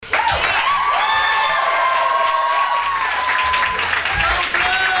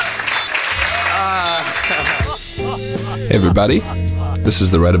Hey everybody, this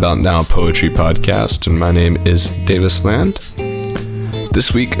is the Right About Now Poetry Podcast, and my name is Davis Land.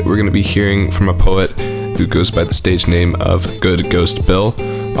 This week we're going to be hearing from a poet who goes by the stage name of Good Ghost Bill,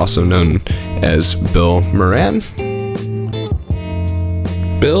 also known as Bill Moran.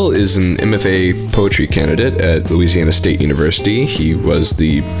 Bill is an MFA poetry candidate at Louisiana State University. He was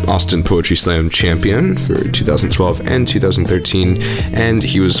the Austin Poetry Slam champion for 2012 and 2013, and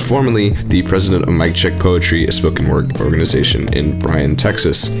he was formerly the president of Mic Check Poetry, a spoken word organization in Bryan,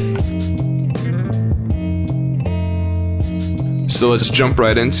 Texas. So let's jump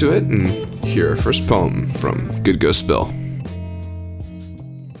right into it and hear our first poem from Good Ghost Bill.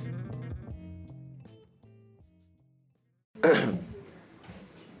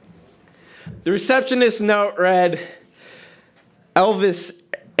 The receptionist note read,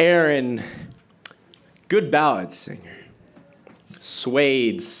 Elvis Aaron, good ballad singer,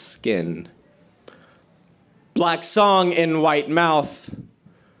 suede skin, black song in white mouth,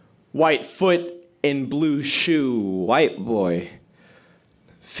 white foot in blue shoe, white boy,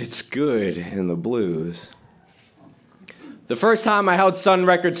 fits good in the blues. The first time I held Sun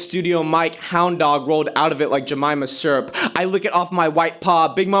Records studio mic, Hound Dog rolled out of it like Jemima syrup. I lick it off my white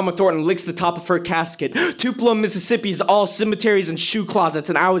paw. Big Mama Thornton licks the top of her casket. Tupelo, Mississippi's all cemeteries and shoe closets,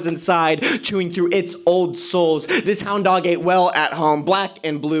 and I was inside, chewing through its old souls. This Hound Dog ate well at home, black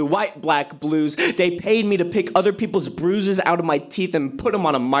and blue, white, black, blues. They paid me to pick other people's bruises out of my teeth and put them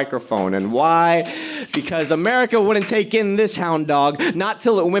on a microphone. And why? Because America wouldn't take in this Hound Dog, not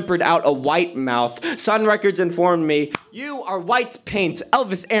till it whimpered out a white mouth. Sun Records informed me, you are white paint,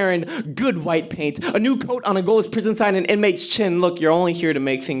 Elvis Aaron, good white paint. A new coat on a goalless prison sign, an inmate's chin. Look, you're only here to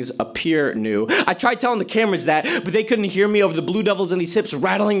make things appear new. I tried telling the cameras that, but they couldn't hear me over the Blue Devils and these hips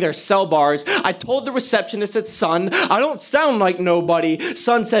rattling their cell bars. I told the receptionist at Sun, I don't sound like nobody.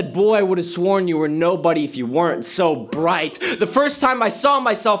 Sun said, boy, I would have sworn you were nobody if you weren't so bright. The first time I saw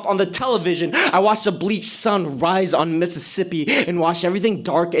myself on the television, I watched the bleached sun rise on Mississippi and wash everything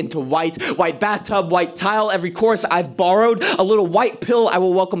dark into white. White bathtub, white tile, every chorus I've borrowed, a little white pill I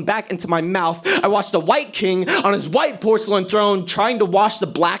will welcome back into my mouth. I watched the white king on his white porcelain throne trying to wash the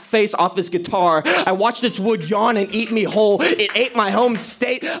black face off his guitar. I watched its wood yawn and eat me whole. It ate my home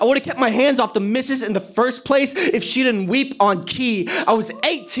state. I would have kept my hands off the missus in the first place if she didn't weep on key. I was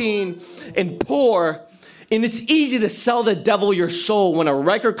 18 and poor, and it's easy to sell the devil your soul when a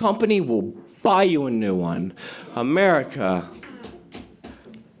record company will buy you a new one. America.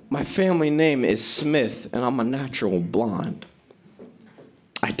 My family name is Smith, and I'm a natural blonde.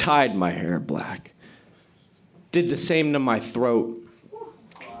 I dyed my hair black. Did the same to my throat.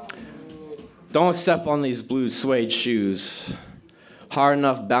 Don't step on these blue suede shoes. Hard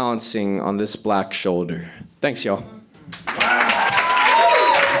enough balancing on this black shoulder. Thanks, y'all.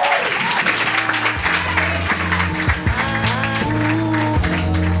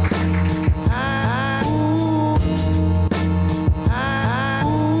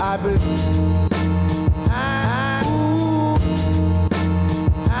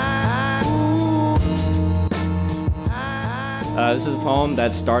 This is a poem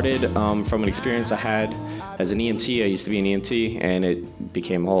that started from an experience I had as an EMT. I used to be an EMT, and it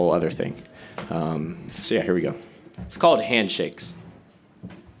became a whole other thing. So yeah, here we go. It's called Handshakes.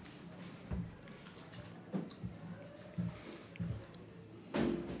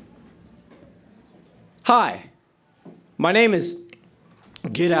 Hi, my name is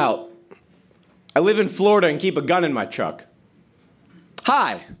Get Out. I live in Florida and keep a gun in my truck.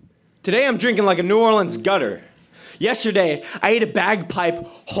 Hi, today I'm drinking like a New Orleans gutter. Yesterday, I ate a bagpipe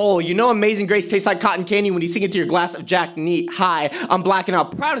whole. You know Amazing Grace tastes like cotton candy when you sing it to your glass of Jack Neat. Hi, I'm black and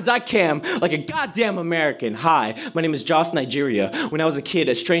out, proud as I can, like a goddamn American. Hi, my name is Joss Nigeria. When I was a kid,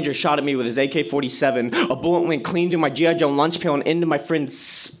 a stranger shot at me with his AK-47. A bullet went clean through my G.I. Joe lunch pail and into my friend's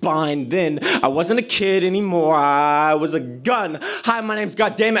spine. Then, I wasn't a kid anymore, I was a gun. Hi, my name's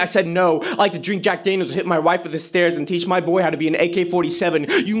Goddammit. I said no. I like to drink Jack Daniels, hit my wife with the stairs, and teach my boy how to be an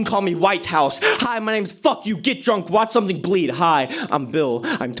AK-47. You can call me White House. Hi, my name's Fuck You, Get Drunk, Watch Something Bleed. Hi, I'm Bill.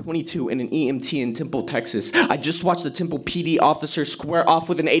 I'm 22 and an EMT in Temple, Texas. I just watched the Temple PD officer square off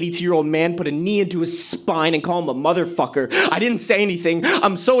with an 82-year-old man, put a knee into his spine, and call him a motherfucker. I didn't say anything.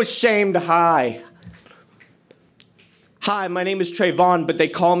 I'm so ashamed. Hi. Hi, my name is Trayvon, but they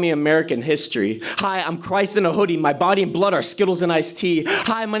call me American History. Hi, I'm Christ in a hoodie. My body and blood are Skittles and iced tea.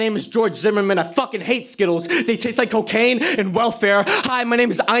 Hi, my name is George Zimmerman. I fucking hate Skittles. They taste like cocaine and welfare. Hi, my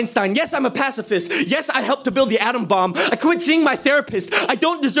name is Einstein. Yes, I'm a pacifist. Yes, I helped to build the atom bomb. I quit seeing my therapist. I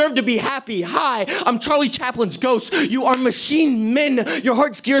don't deserve to be happy. Hi, I'm Charlie Chaplin's ghost. You are machine men. Your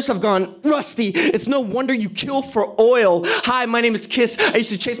heart's gears have gone rusty. It's no wonder you kill for oil. Hi, my name is Kiss. I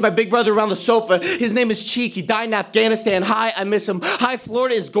used to chase my big brother around the sofa. His name is Cheek. He died in Afghanistan tan. Hi, I miss him. Hi,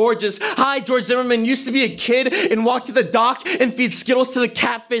 Florida is gorgeous. Hi, George Zimmerman used to be a kid and walk to the dock and feed Skittles to the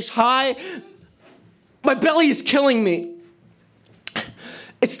catfish. Hi, my belly is killing me.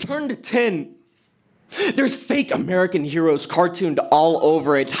 It's turned to tin. There's fake American heroes cartooned all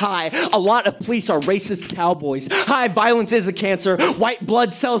over it. Hi, a lot of police are racist cowboys. Hi, violence is a cancer. White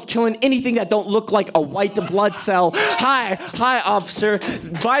blood cells killing anything that don't look like a white blood cell. Hi, officer.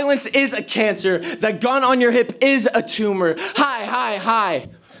 Violence is a cancer. That gun on your hip is a tumor. Hi.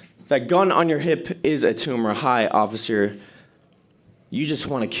 That gun on your hip is a tumor. Hi, officer. You just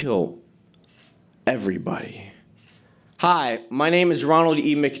want to kill everybody. Hi, my name is Ronald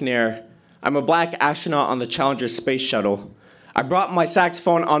E. McNair. I'm a black astronaut on the Challenger space shuttle. I brought my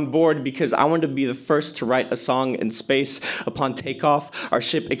saxophone on board because I wanted to be the first to write a song in space. Upon takeoff, our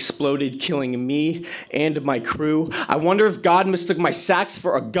ship exploded, killing me and my crew. I wonder if God mistook my sax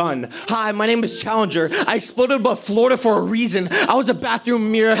for a gun. Hi, my name is Challenger. I exploded above Florida for a reason. I was a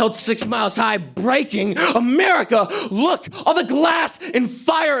bathroom mirror held 6 miles high, breaking America. Look, all the glass and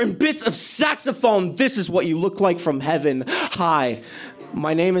fire and bits of saxophone. This is what you look like from heaven. Hi.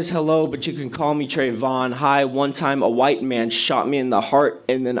 My name is Hello, but you can call me Trayvon. Hi, one time a white man shot me in the heart,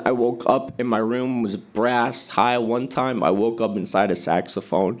 and then I woke up and my room was brass. Hi, one time I woke up inside a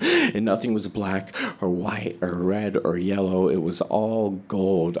saxophone, and nothing was black or white or red or yellow. It was all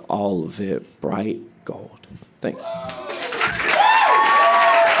gold, all of it bright gold. Thanks.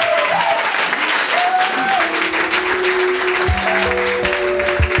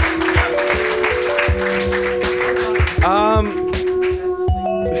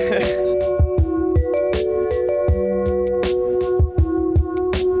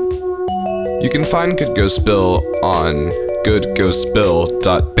 You can find Good Ghost Bill on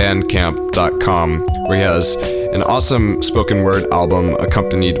goodghostbill.bandcamp.com, where he has an awesome spoken word album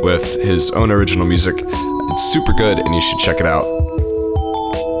accompanied with his own original music. It's super good and you should check it out.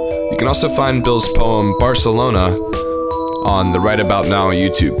 You can also find Bill's poem Barcelona on the Right About Now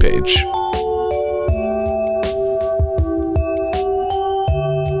YouTube page.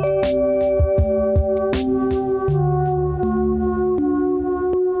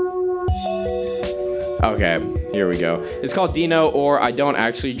 Okay, here we go. It's called Dino, or I don't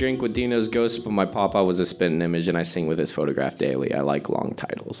actually drink with Dino's ghost, but my papa was a spitting image and I sing with his photograph daily. I like long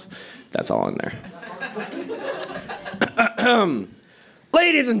titles. That's all in there.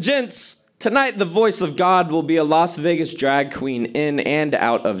 Ladies and gents, tonight the voice of God will be a Las Vegas drag queen in and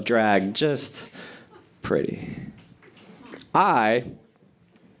out of drag. Just pretty. I,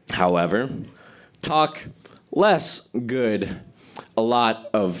 however, talk less good a lot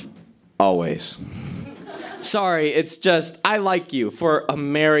of always. Sorry, it's just, I like you for a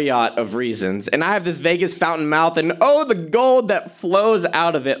myriad of reasons. And I have this Vegas fountain mouth, and oh, the gold that flows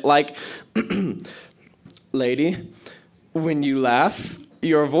out of it. Like, lady, when you laugh,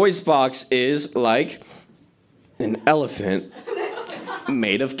 your voice box is like an elephant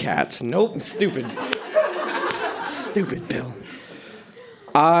made of cats. Nope, stupid. Stupid, Bill.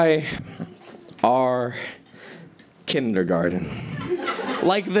 Our kindergarten.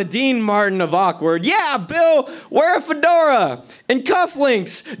 Like the Dean Martin of awkward. Yeah, Bill, wear a fedora and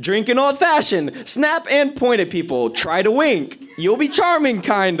cufflinks. Drink an old fashioned. Snap and point at people. Try to wink. You'll be charming,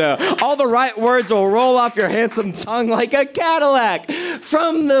 kinda. All the right words will roll off your handsome tongue like a Cadillac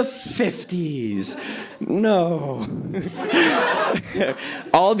from the 50s. No.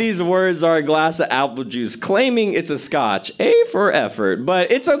 All these words are a glass of apple juice, claiming it's a scotch. A for effort.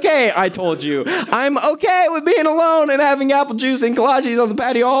 But it's okay, I told you. I'm okay with being alone and having apple juice and kolaches on the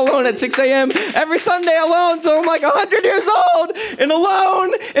patio all alone at 6 a.m. every Sunday alone till I'm like 100 years old and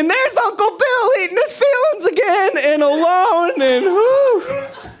alone. And there's Uncle Bill eating his feelings again and alone. And whew,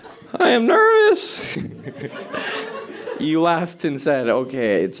 I am nervous. You laughed and said,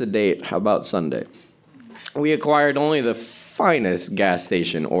 okay, it's a date. How about Sunday? We acquired only the finest gas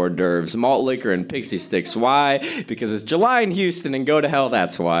station hors d'oeuvres, malt liquor, and pixie sticks. Why? Because it's July in Houston, and go to hell,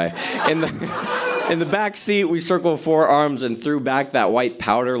 that's why. In the back seat, we circled forearms and threw back that white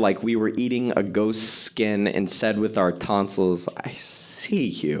powder like we were eating a ghost skin and said with our tonsils, I see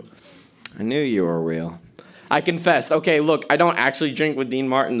you. I knew you were real. I confessed. Okay, look, I don't actually drink with Dean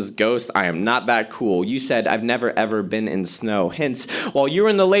Martin's ghost. I am not that cool. You said I've never ever been in snow. Hence, while you were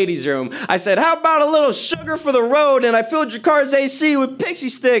in the ladies' room, I said, how about a little sugar for the road? And I filled your car's AC with pixie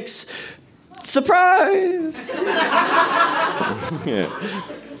sticks. Surprise! Yeah.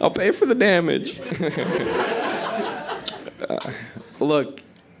 I'll pay for the damage. Look,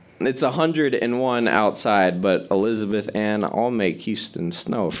 it's 101 outside, but Elizabeth Ann, I'll make Houston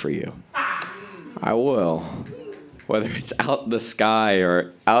snow for you. I will. Whether it's out the sky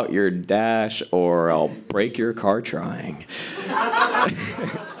or out your dash or I'll break your car trying.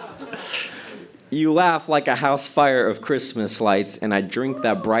 You laugh like a house fire of Christmas lights, and I drink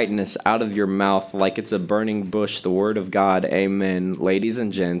that brightness out of your mouth like it's a burning bush, the word of God, amen. Ladies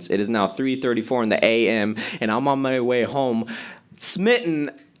and gents, it is now 3:34 in the a.m., and I'm on my way home, smitten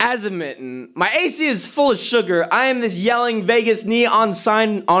as a mitten. My AC is full of sugar. I am this yelling Vegas neon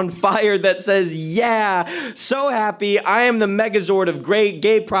sign on fire that says, yeah, so happy. I am the Megazord of great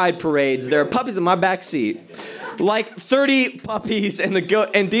gay pride parades. There are puppies in my back seat. Like 30 puppies, and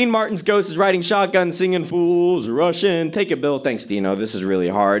Dean Martin's ghost is riding shotgun, singing "Fools Rushing." Take it, Bill. Thanks, Dino. This is really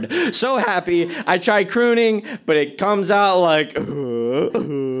hard. So happy. I try crooning, but it comes out like.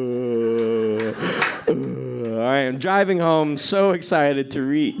 I am driving home, so excited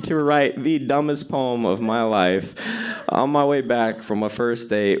to write the dumbest poem of my life. On my way back from a first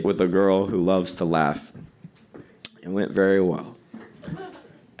date with a girl who loves to laugh. It went very well.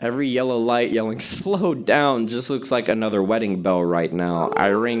 Every yellow light yelling, slow down, just looks like another wedding bell right now. I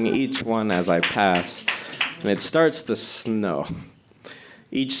ring each one as I pass, and it starts to snow.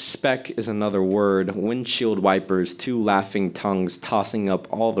 Each speck is another word, windshield wipers, two laughing tongues tossing up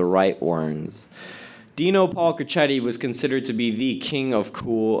all the right words. Dino Paul Crecchetti was considered to be the king of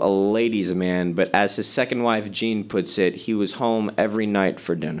cool, a ladies' man, but as his second wife Jean puts it, he was home every night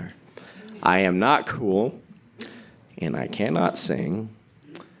for dinner. I am not cool, and I cannot sing,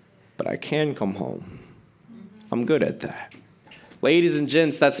 but I can come home. I'm good at that. Ladies and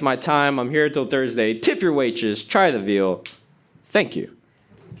gents, that's my time. I'm here till Thursday. Tip your waitress. Try the veal. Thank you.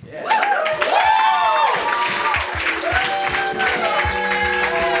 Yeah.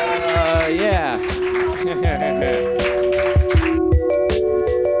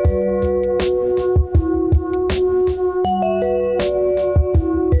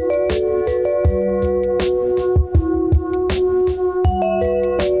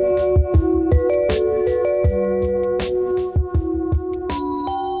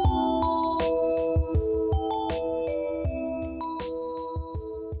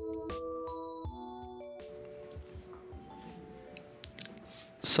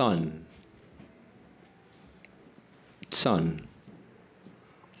 Sun. Sun.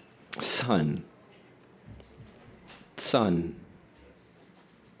 Sun. Sun.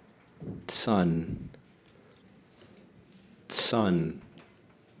 Sun. Sun.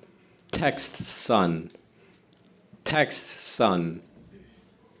 Text sun. Text sun.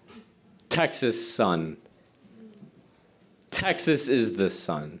 Texas sun. Texas is the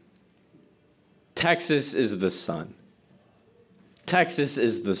sun. Texas is the sun. Texas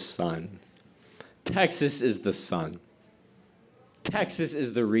is the sun. Texas is the sun. Texas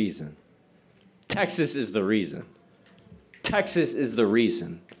is the reason. Texas is the reason. Texas is the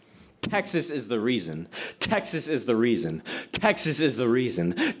reason. Texas is the reason. Texas is the reason. Texas is the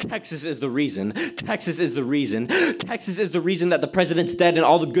reason. Texas is the reason. Texas is the reason. Texas is the reason that the president's dead and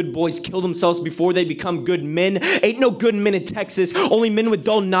all the good boys kill themselves before they become good men. Ain't no good men in Texas. Only men with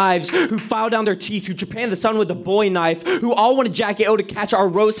dull knives who file down their teeth, who Japan the sun with a boy knife, who all want a jacket to catch our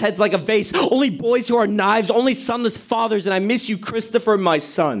roast heads like a vase. Only boys who are knives. Only sonless fathers. And I miss you, Christopher, my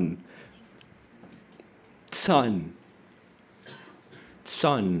son. Son.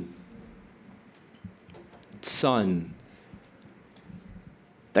 Son. Son.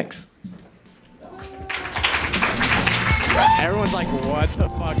 Thanks. Everyone's like, what the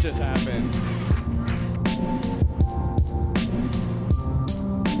fuck just happened?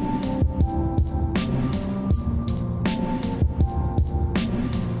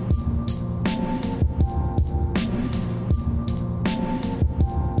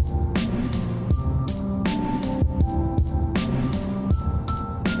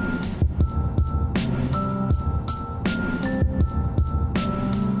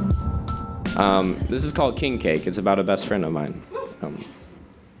 This is called King Cake. It's about a best friend of mine.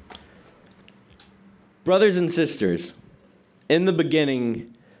 Brothers and sisters, in the beginning,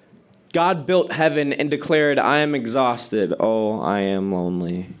 God built heaven and declared, I am exhausted. Oh, I am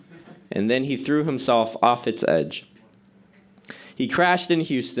lonely. And then he threw himself off its edge. He crashed in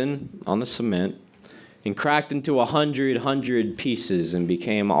Houston on the cement and cracked into 100 pieces and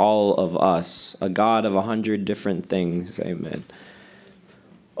became all of us, a God of 100 different things. Amen.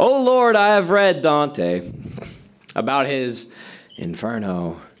 Oh Lord, I have read Dante about his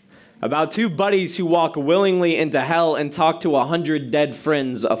Inferno, about two buddies who walk willingly into hell and talk to 100 dead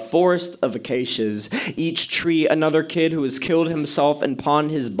friends, a forest of acacias, each tree another kid who has killed himself and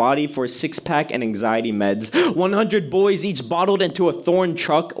pawned his body for a six-pack and anxiety meds, 100 boys each bottled into a thorn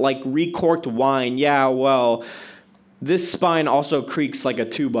truck like recorked wine. Yeah, well, this spine also creaks like a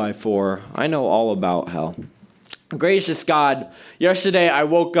 2x4. I know all about hell. Gracious God, yesterday I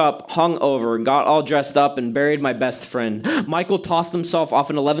woke up hungover, got all dressed up, and buried my best friend. Michael tossed himself off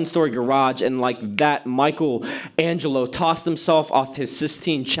an 11-story garage, and like that, Michelangelo tossed himself off his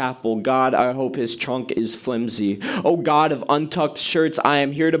Sistine Chapel. God, I hope his trunk is flimsy. Oh God of untucked shirts, I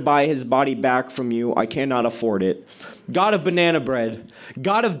am here to buy his body back from you. I cannot afford it. God of banana bread,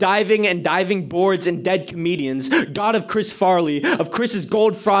 God of diving and diving boards and dead comedians, God of Chris Farley, of Chris's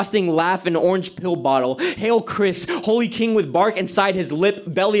gold frosting laugh and orange pill bottle. Hail Chris, holy king with bark inside his lip,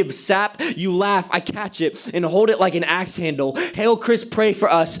 belly of sap. You laugh, I catch it and hold it like an axe handle. Hail Chris, pray for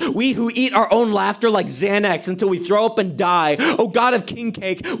us, we who eat our own laughter like Xanax until we throw up and die. Oh God of king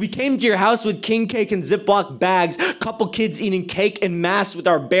cake, we came to your house with king cake in Ziploc bags, couple kids eating cake and mass with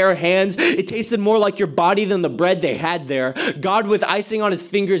our bare hands. It tasted more like your body than the bread they had there. God with icing on his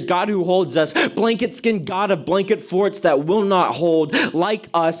fingers, God who holds us, blanket skin God of blanket forts that will not hold. Like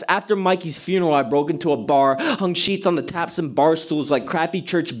us, after Mikey's funeral, I broke into a bar, hung sheets on the taps and bar stools like crappy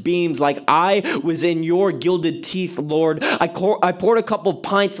church beams, like I was in your gilded teeth, Lord. I poured a couple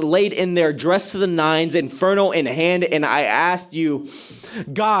pints, laid in there, dressed to the nines, inferno in hand, and I asked you,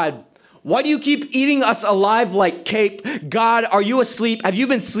 God, why do you keep eating us alive like cake? God, are you asleep? Have you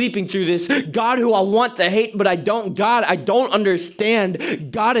been sleeping through this? God, who I want to hate, but I don't. God, I don't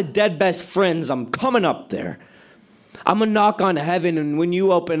understand. God of dead best friends, I'm coming up there. I'm going to knock on heaven, and when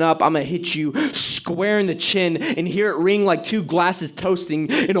you open up, I'm going to hit you square in the chin and hear it ring like two glasses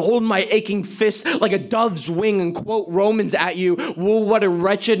toasting and hold my aching fist like a dove's wing and quote Romans at you. Whoa, what a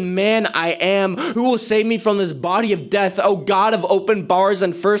wretched man I am. Who will save me from this body of death? Oh, God of open bars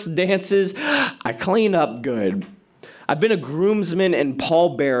and first dances, I clean up good. I've been a groomsman and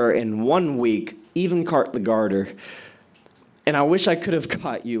pallbearer in 1 week, even cart the garter. And I wish I could have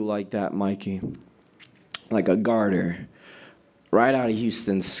caught you like that, Mikey. Like a garter, right out of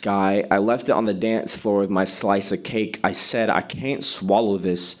Houston's sky. I left it on the dance floor with my slice of cake. I said, I can't swallow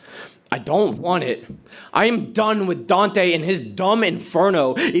this. I don't want it. I am done with Dante and his dumb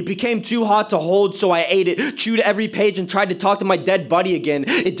inferno. It became too hot to hold, so I ate it, chewed every page, and tried to talk to my dead buddy again.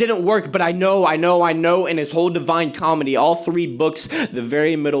 It didn't work, but I know, in his whole divine comedy, all 3 books, the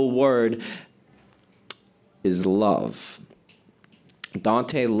very middle word is love.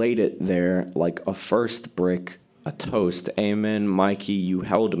 Dante laid it there like a first brick, a toast. Amen, Mikey, you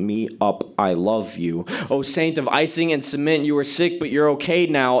held me up. I love you. Oh, saint of icing and cement, you were sick, but you're okay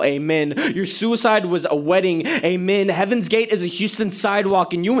now. Amen. Your suicide was a wedding. Amen. Heaven's gate is a Houston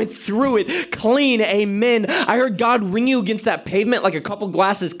sidewalk, and you went through it clean. Amen. I heard God ring you against that pavement like a couple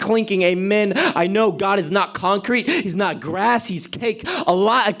glasses clinking. Amen. I know God is not concrete. He's not grass. He's cake. A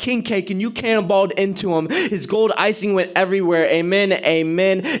lot of king cake, and you cannonballed into him. His gold icing went everywhere. Amen.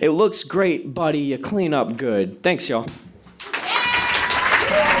 Amen. It looks great, buddy. You clean up good. Thanks, y'all.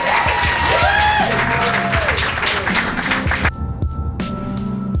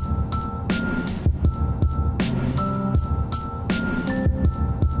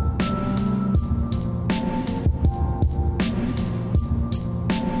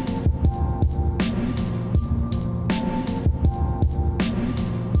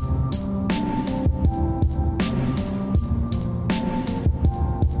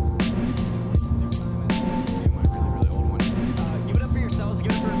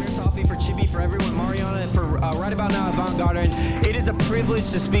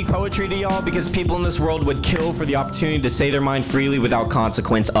 To speak poetry to y'all because people in this world would kill for the opportunity to say their mind freely without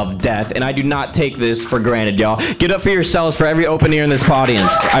consequence of death, and I do not take this for granted, y'all. Get up for yourselves for every open ear in this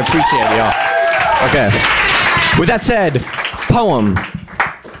audience. I appreciate it, y'all. Okay. With that said, poem.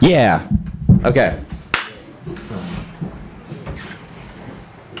 Yeah. Okay.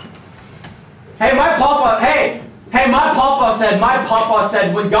 Hey, my papa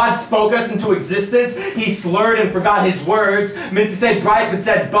said when God spoke us into existence, he slurred and forgot his words. Meant to say bright but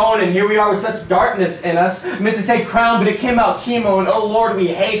said bone, and here we are with such darkness in us. Meant to say crown, but it came out chemo, and oh Lord, we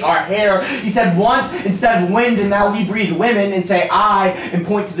hate our hair. He said want instead of wind, and now we breathe women and say I, and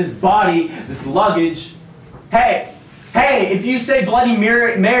point to this body, this luggage. Hey, if you say Bloody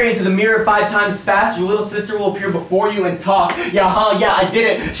Mary into the mirror 5 times fast, your little sister will appear before you and talk. Yeah, I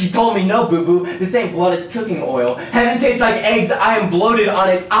did it. She told me, no, boo-boo, this ain't blood, it's cooking oil. Heaven tastes like eggs, I am bloated on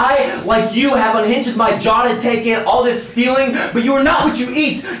it. I, like you, have unhinged my jaw to take in all this feeling, but you are not what you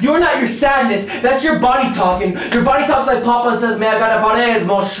eat. You are not your sadness. That's your body talking. Your body talks like Papa and says, man, I got a bonnet,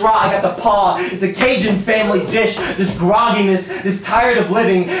 mon schra, I got the paw. It's a Cajun family dish, this grogginess, this tired of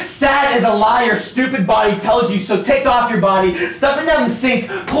living. Sad as a liar, stupid body tells you, so take off off your body, stuff it down the sink,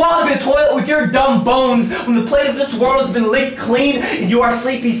 clog the toilet with your dumb bones. When the plate of this world has been licked clean and you are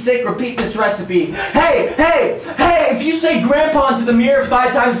sleepy sick, repeat this recipe. Hey, if you say grandpa into the mirror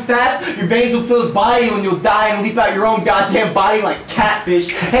 5 times fast, your veins will fill his body and you'll die and leap out your own goddamn body like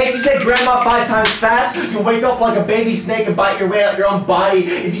catfish. Hey, if you say grandma 5 times fast, you'll wake up like a baby snake and bite your way out your own body.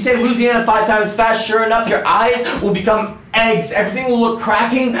 If you say Louisiana 5 times fast, sure enough, your eyes will become eggs. Everything will look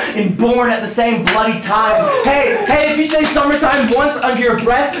cracking and born at the same bloody time. Hey, if you say summertime once under your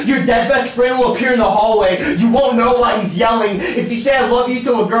breath, your dead best friend will appear in the hallway. You won't know why he's yelling. If you say I love you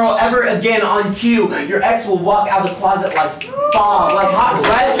to a girl ever again on cue, your ex will walk out of the closet like hot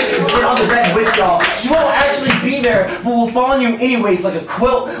bread and sit on the bed with y'all. She won't actually be there, but will fall on you anyways like a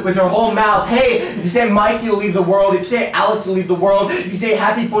quilt with her whole mouth. Hey, if you say Mike, you'll leave the world. If you say Alice, you'll leave the world. If you say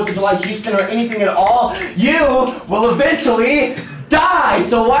Happy 4th of July, Houston, or anything at all, you will eventually die.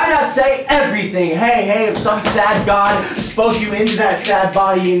 So why not say everything? Hey, if some sad god spoke you into that sad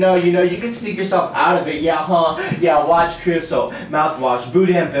body, you know, you can speak yourself out of it. Yeah, watch Curso, mouthwash,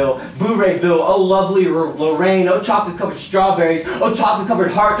 Boudin Bill, Boo-Ray Bill, oh lovely Lorraine, oh chocolate covered strawberries, oh chocolate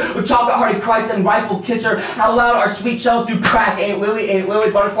covered heart, oh chocolate hearted Christ and rifle kisser, how loud our sweet shells do crack, Aunt Lily,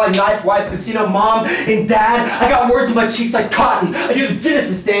 butterfly knife, wife, casino, mom, and dad. I got words in my cheeks like cotton. I do the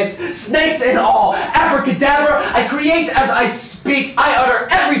Genesis dance, snakes and all, abracadabra. I create as I speak. I utter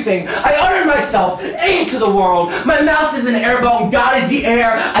everything. I utter myself into the world. My mouth is an airboat and God is the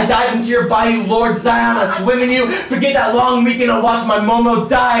air. I dive into your body, Lord Zion. I swim in you. Forget that long weekend and watch my Momo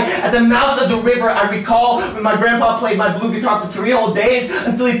die. At the mouth of the river, I recall when my grandpa played my blue guitar for 3 whole days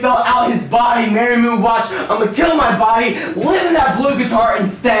until he fell out his body. Mary Moon, watch. I'm gonna kill my body, live in that blue guitar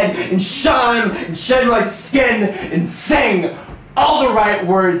instead, and shine and shed my skin and sing all the right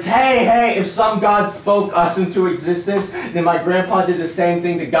words. Hey, if some God spoke us into existence, then my grandpa did the same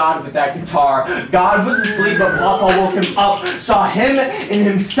thing to God with that guitar. God was asleep, but Papa woke him up, saw him and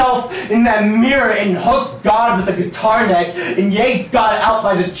himself in that mirror, and hooked God with a guitar neck, and yanked God out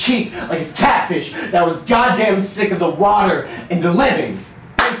by the cheek like a catfish that was goddamn sick of the water and the living.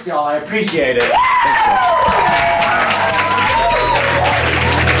 Thanks, y'all. I appreciate it. Thanks, y'all.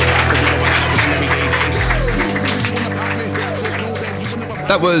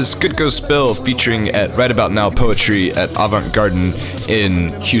 That was Good Ghost Bill featuring at Right About Now Poetry at Avant Garden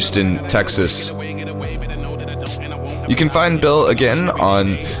in Houston, Texas. You can find Bill again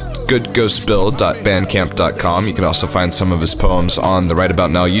on goodghostbill.bandcamp.com. You can also find some of his poems on the Right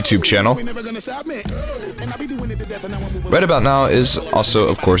About Now YouTube channel. Right About Now is also,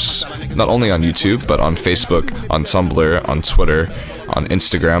 of course, not only on YouTube, but on Facebook, on Tumblr, on Twitter, on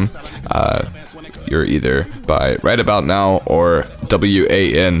Instagram. You're either by Right About Now or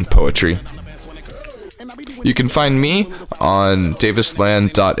WAN Poetry. You can find me on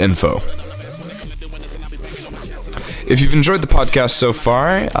davisland.info. If you've enjoyed the podcast so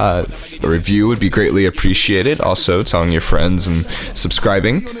far, a review would be greatly appreciated. Also, telling your friends and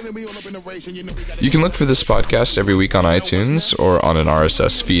subscribing. You can look for this podcast every week on iTunes or on an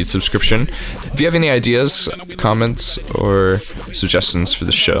RSS feed subscription. If you have any ideas, comments, or suggestions for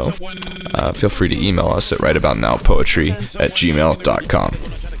the show, feel free to email us at rightaboutnowpoetry@gmail.com.